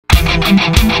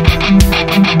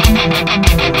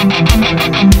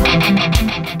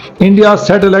India's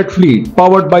satellite fleet,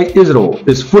 powered by ISRO,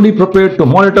 is fully prepared to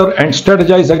monitor and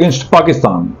strategize against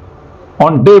Pakistan.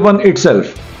 On day one itself,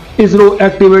 ISRO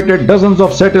activated dozens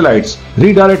of satellites,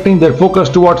 redirecting their focus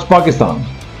towards Pakistan.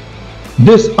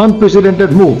 This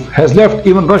unprecedented move has left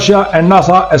even Russia and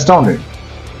NASA astounded.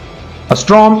 A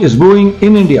storm is brewing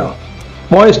in India,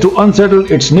 poised to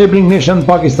unsettle its neighboring nation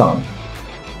Pakistan.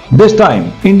 This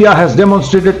time, India has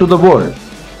demonstrated to the world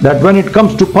that when it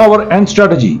comes to power and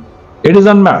strategy, it is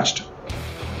unmatched.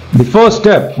 The first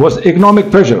step was economic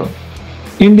pressure.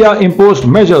 India imposed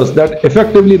measures that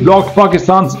effectively blocked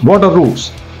Pakistan's water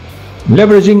routes.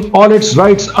 Leveraging all its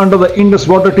rights under the Indus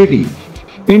Water Treaty,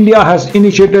 India has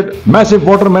initiated massive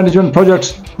water management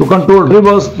projects to control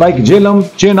rivers like Jhelum,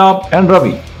 Chenab and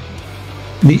Ravi.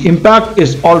 The impact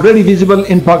is already visible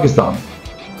in Pakistan.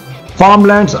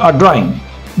 Farmlands are drying,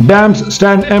 dams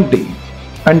stand empty,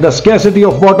 and the scarcity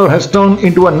of water has turned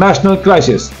into a national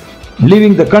crisis,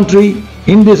 leaving the country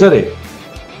in disarray.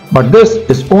 But this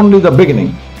is only the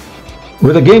beginning.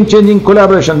 With a game-changing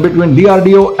collaboration between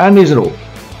DRDO and ISRO,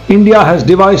 India has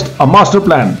devised a master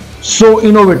plan so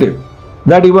innovative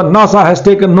that even NASA has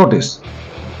taken notice.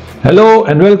 Hello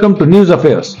and welcome to News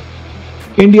Affairs.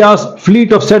 India's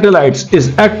fleet of satellites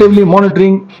is actively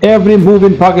monitoring every move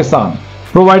in Pakistan,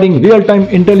 providing real-time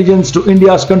intelligence to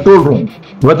India's control room,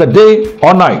 whether day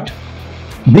or night.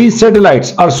 These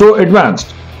satellites are so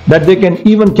advanced that they can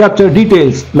even capture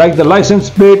details like the license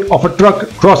plate of a truck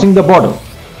crossing the border.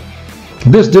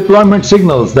 This deployment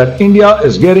signals that India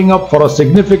is gearing up for a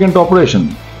significant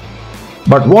operation.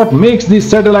 But what makes these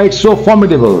satellites so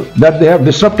formidable that they have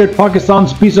disrupted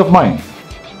Pakistan's peace of mind?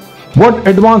 What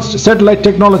advanced satellite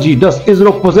technology does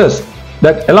ISRO possess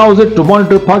that allows it to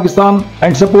monitor Pakistan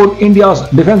and support India's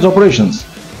defense operations?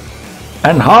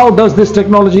 And how does this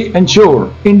technology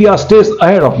ensure India stays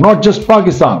ahead of not just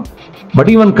Pakistan, but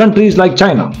even countries like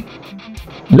China?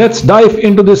 Let's dive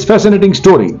into this fascinating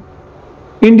story.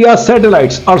 India's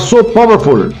satellites are so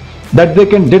powerful that they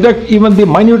can detect even the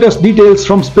minutest details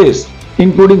from space,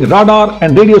 including radar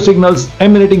and radio signals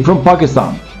emanating from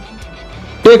Pakistan.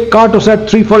 Take Cartosat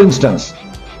 3 for instance,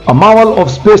 a marvel of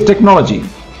space technology.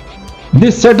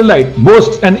 This satellite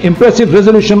boasts an impressive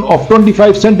resolution of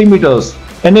 25 centimeters,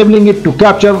 enabling it to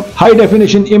capture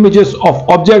high-definition images of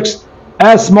objects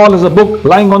as small as a book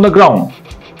lying on the ground.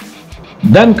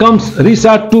 Then comes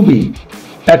RISAT 2B,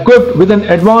 equipped with an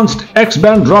advanced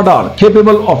X-band radar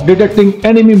capable of detecting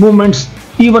enemy movements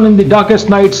even in the darkest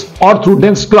nights or through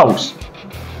dense clouds.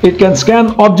 It can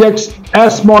scan objects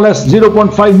as small as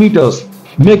 0.5 meters,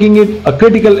 making it a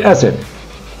critical asset.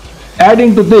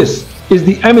 Adding to this is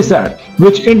the EMISAT,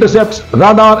 which intercepts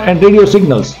radar and radio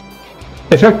signals,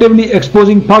 effectively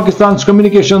exposing Pakistan's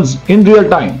communications in real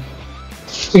time.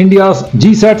 India's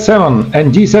GSAT-7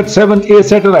 and GSAT-7A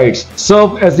satellites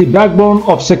serve as the backbone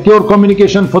of secure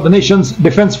communication for the nation's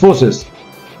defense forces.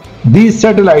 These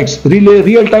satellites relay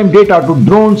real-time data to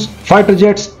drones, fighter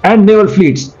jets and naval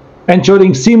fleets,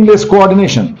 ensuring seamless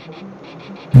coordination.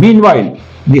 Meanwhile,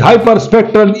 the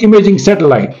Hyperspectral Imaging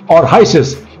Satellite, or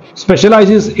HISIS,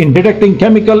 specializes in detecting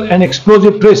chemical and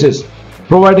explosive traces,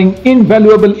 providing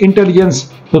invaluable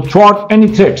intelligence to thwart any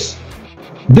threats.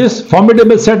 This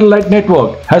formidable satellite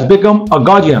network has become a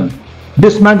guardian,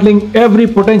 dismantling every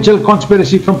potential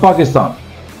conspiracy from Pakistan.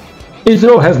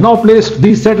 ISRO has now placed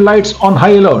these satellites on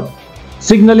high alert,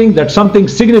 signaling that something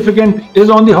significant is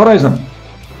on the horizon.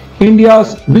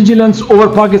 India's vigilance over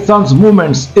Pakistan's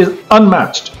movements is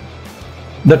unmatched.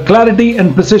 The clarity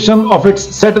and precision of its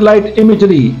satellite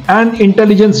imagery and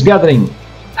intelligence gathering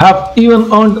have even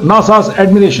earned NASA's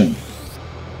admiration.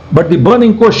 But the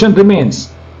burning question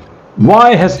remains: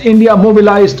 why has India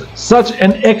mobilized such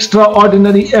an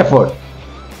extraordinary effort?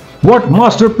 What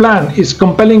master plan is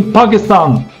compelling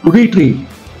Pakistan to retreat?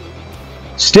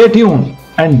 Stay tuned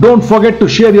and don't forget to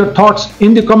share your thoughts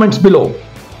in the comments below.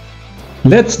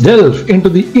 Let's delve into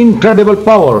the incredible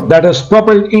power that has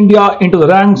propelled India into the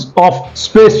ranks of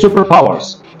space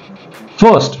superpowers.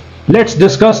 First, let's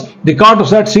discuss the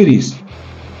Cartosat series,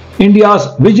 India's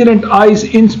vigilant eyes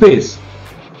in space.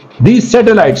 These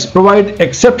satellites provide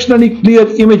exceptionally clear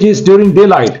images during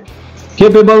daylight,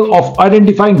 capable of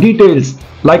identifying details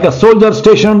like a soldier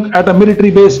stationed at a military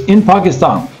base in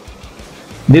Pakistan.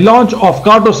 The launch of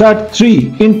Cartosat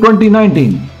 3 in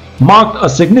 2019 marked a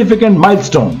significant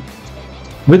milestone.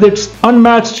 With its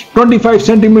unmatched 25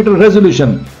 cm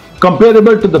resolution,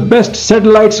 comparable to the best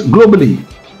satellites globally,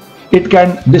 it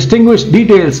can distinguish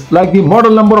details like the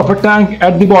model number of a tank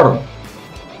at the border.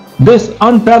 This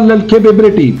unparalleled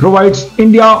capability provides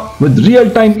India with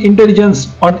real-time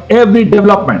intelligence on every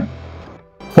development,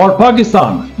 For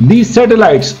Pakistan, these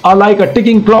satellites are like a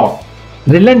ticking clock,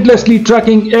 relentlessly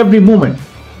tracking every movement.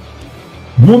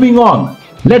 Moving on,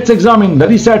 let's examine the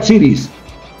RISAT series.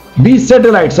 These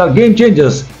satellites are game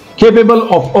changers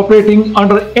capable of operating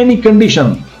under any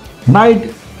condition,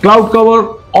 night, cloud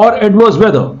cover or adverse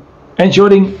weather,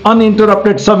 ensuring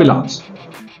uninterrupted surveillance.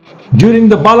 During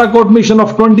the Balakot mission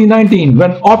of 2019,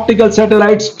 when optical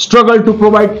satellites struggled to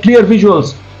provide clear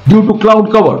visuals due to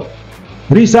cloud cover,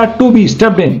 RISAT-2B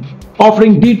stepped in,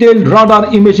 offering detailed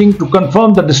radar imaging to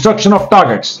confirm the destruction of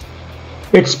targets.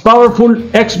 Its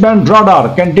powerful X-band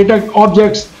radar can detect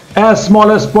objects as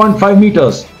small as 0.5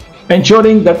 meters,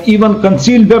 ensuring that even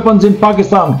concealed weapons in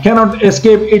Pakistan cannot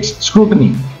escape its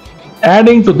scrutiny.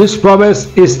 Adding to this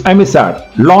prowess is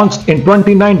EMISAT, launched in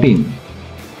 2019.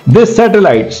 This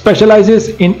satellite specializes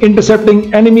in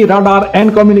intercepting enemy radar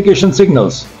and communication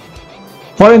signals.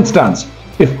 For instance,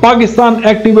 if Pakistan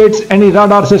activates any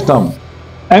radar system,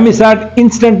 EMISAT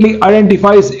instantly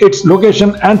identifies its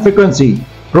location and frequency,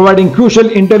 providing crucial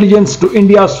intelligence to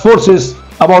India's forces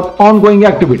about ongoing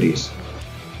activities.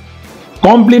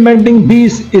 Complementing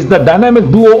these is the dynamic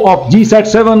duo of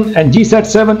GSAT-7 and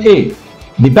GSAT-7A,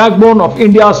 the backbone of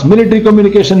India's military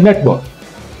communication network.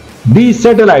 These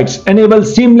satellites enable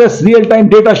seamless real-time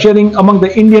data sharing among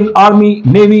the Indian Army,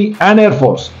 Navy and Air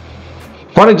Force.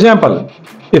 For example,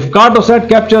 if Cartosat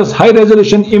captures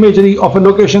high-resolution imagery of a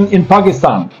location in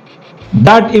Pakistan,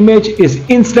 that image is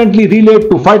instantly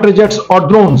relayed to fighter jets or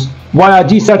drones via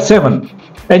GSAT-7,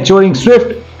 ensuring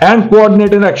swift and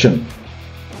coordinated action.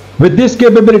 With this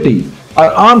capability,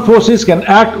 our armed forces can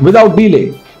act without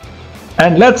delay.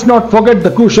 And let's not forget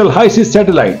the crucial HISIS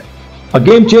satellite, a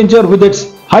game changer with its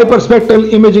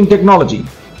hyperspectral imaging technology.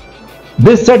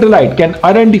 This satellite can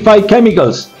identify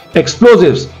chemicals,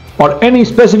 explosives, or any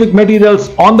specific materials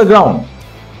on the ground.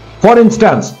 For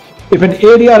instance, if an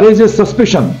area raises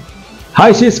suspicion,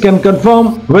 HISIS can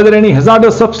confirm whether any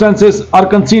hazardous substances are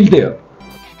concealed there.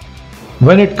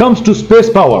 When it comes to space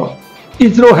power,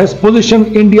 ISRO has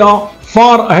positioned India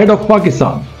far ahead of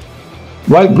Pakistan.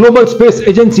 While global space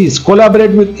agencies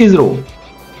collaborate with ISRO,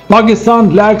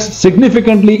 Pakistan lags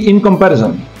significantly in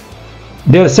comparison.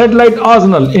 Their satellite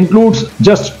arsenal includes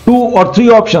just 2 or 3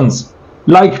 options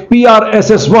like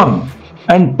PRSS-1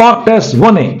 and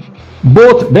PARTES-1A,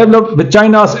 both developed with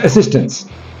China's assistance.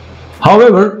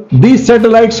 However, these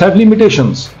satellites have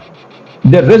limitations.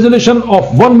 Their resolution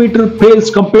of 1 meter pales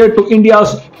compared to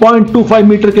India's 0.25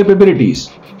 meter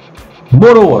capabilities.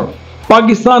 Moreover,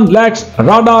 Pakistan lacks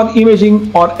radar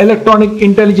imaging or electronic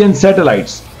intelligence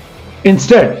satellites.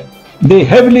 Instead, they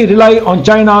heavily rely on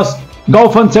China's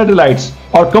Gaofen satellites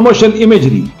or commercial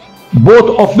imagery,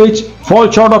 both of which fall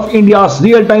short of India's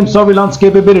real-time surveillance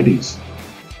capabilities.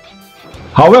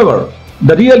 However,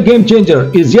 the real game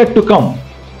changer is yet to come.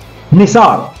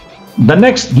 NISAR, the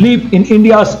next leap in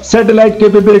India's satellite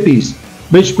capabilities,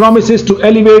 which promises to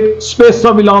elevate space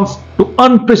surveillance to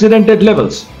unprecedented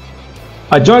levels.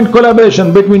 A joint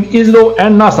collaboration between ISRO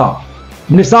and NASA,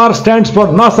 NISAR stands for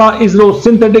NASA-ISRO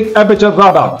Synthetic Aperture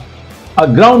Radar, a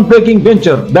groundbreaking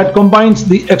venture that combines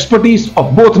the expertise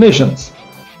of both nations.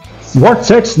 What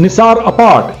sets NISAR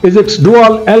apart is its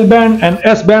dual L-band and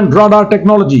S-band radar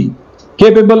technology,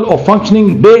 capable of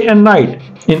functioning day and night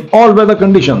in all weather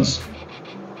conditions.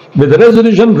 With a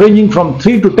resolution ranging from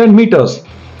 3 to 10 meters,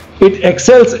 it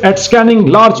excels at scanning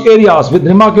large areas with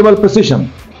remarkable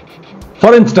precision.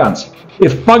 For instance,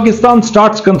 if Pakistan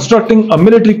starts constructing a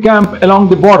military camp along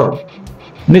the border,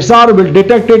 NISAR will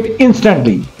detect it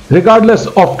instantly, regardless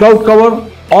of cloud cover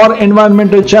or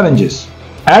environmental challenges.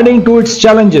 Adding to its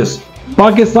challenges,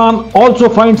 Pakistan also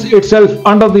finds itself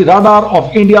under the radar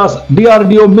of India's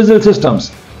DRDO missile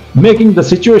systems, making the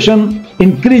situation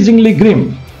increasingly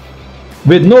grim.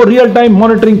 With no real-time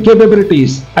monitoring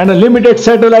capabilities and a limited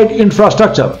satellite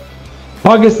infrastructure,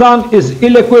 Pakistan is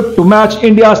ill-equipped to match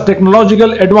India's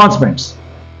technological advancements.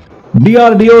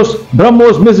 DRDO's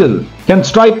BrahMos missile can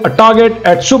strike a target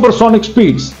at supersonic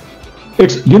speeds.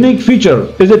 Its unique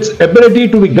feature is its ability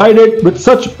to be guided with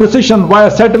such precision via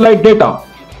satellite data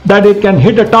that it can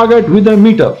hit a target within a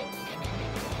meter.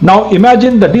 Now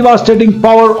imagine the devastating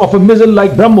power of a missile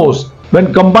like BrahMos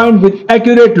when combined with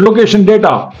accurate location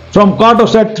data from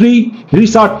Cartosat-3,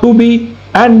 RISAT-2B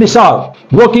and NISAR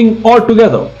working all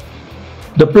together.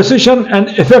 The precision and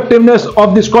effectiveness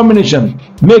of this combination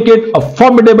make it a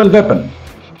formidable weapon.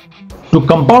 To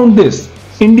compound this,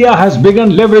 India has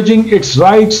begun leveraging its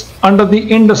rights under the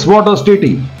Indus Waters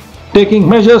Treaty, taking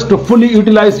measures to fully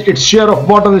utilize its share of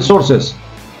water resources.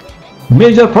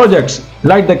 Major projects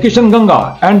like the Kishan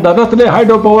Ganga and the Ratle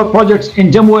hydropower projects in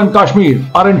Jammu and Kashmir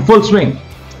are in full swing.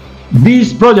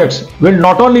 These projects will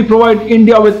not only provide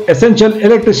India with essential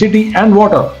electricity and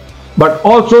water, but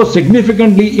also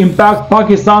significantly impact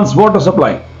Pakistan's water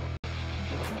supply.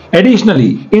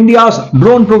 Additionally, India's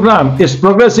drone program is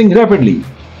progressing rapidly.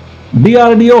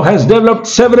 DRDO has developed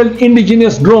several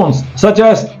indigenous drones such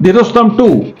as the Rustam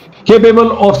 2,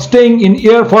 capable of staying in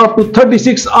air for up to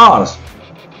 36 hours.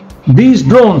 These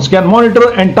drones can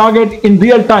monitor and target in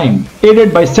real time,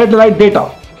 aided by satellite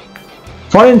data.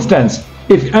 For instance,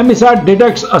 if EMISAT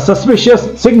detects a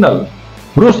suspicious signal,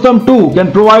 Rustam 2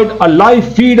 can provide a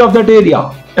live feed of that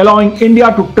area, allowing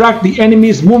India to track the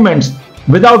enemy's movements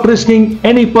without risking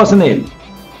any personnel.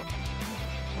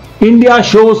 India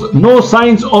shows no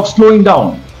signs of slowing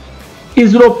down.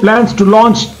 ISRO plans to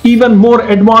launch even more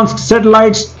advanced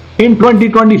satellites in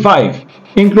 2025,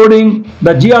 including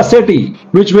the GeoSATI,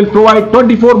 which will provide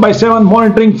 24/7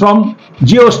 monitoring from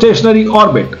geostationary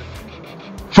orbit.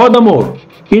 Furthermore,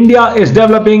 India is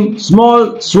developing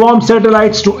small swarm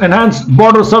satellites to enhance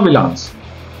border surveillance.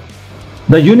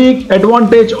 The unique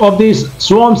advantage of these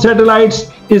swarm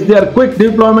satellites is their quick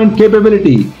deployment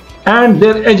capability and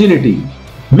their agility,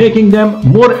 making them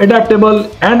more adaptable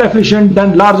and efficient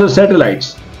than larger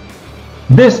satellites.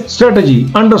 This strategy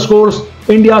underscores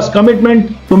India's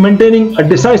commitment to maintaining a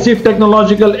decisive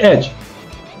technological edge.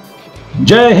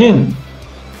 Jai Hind!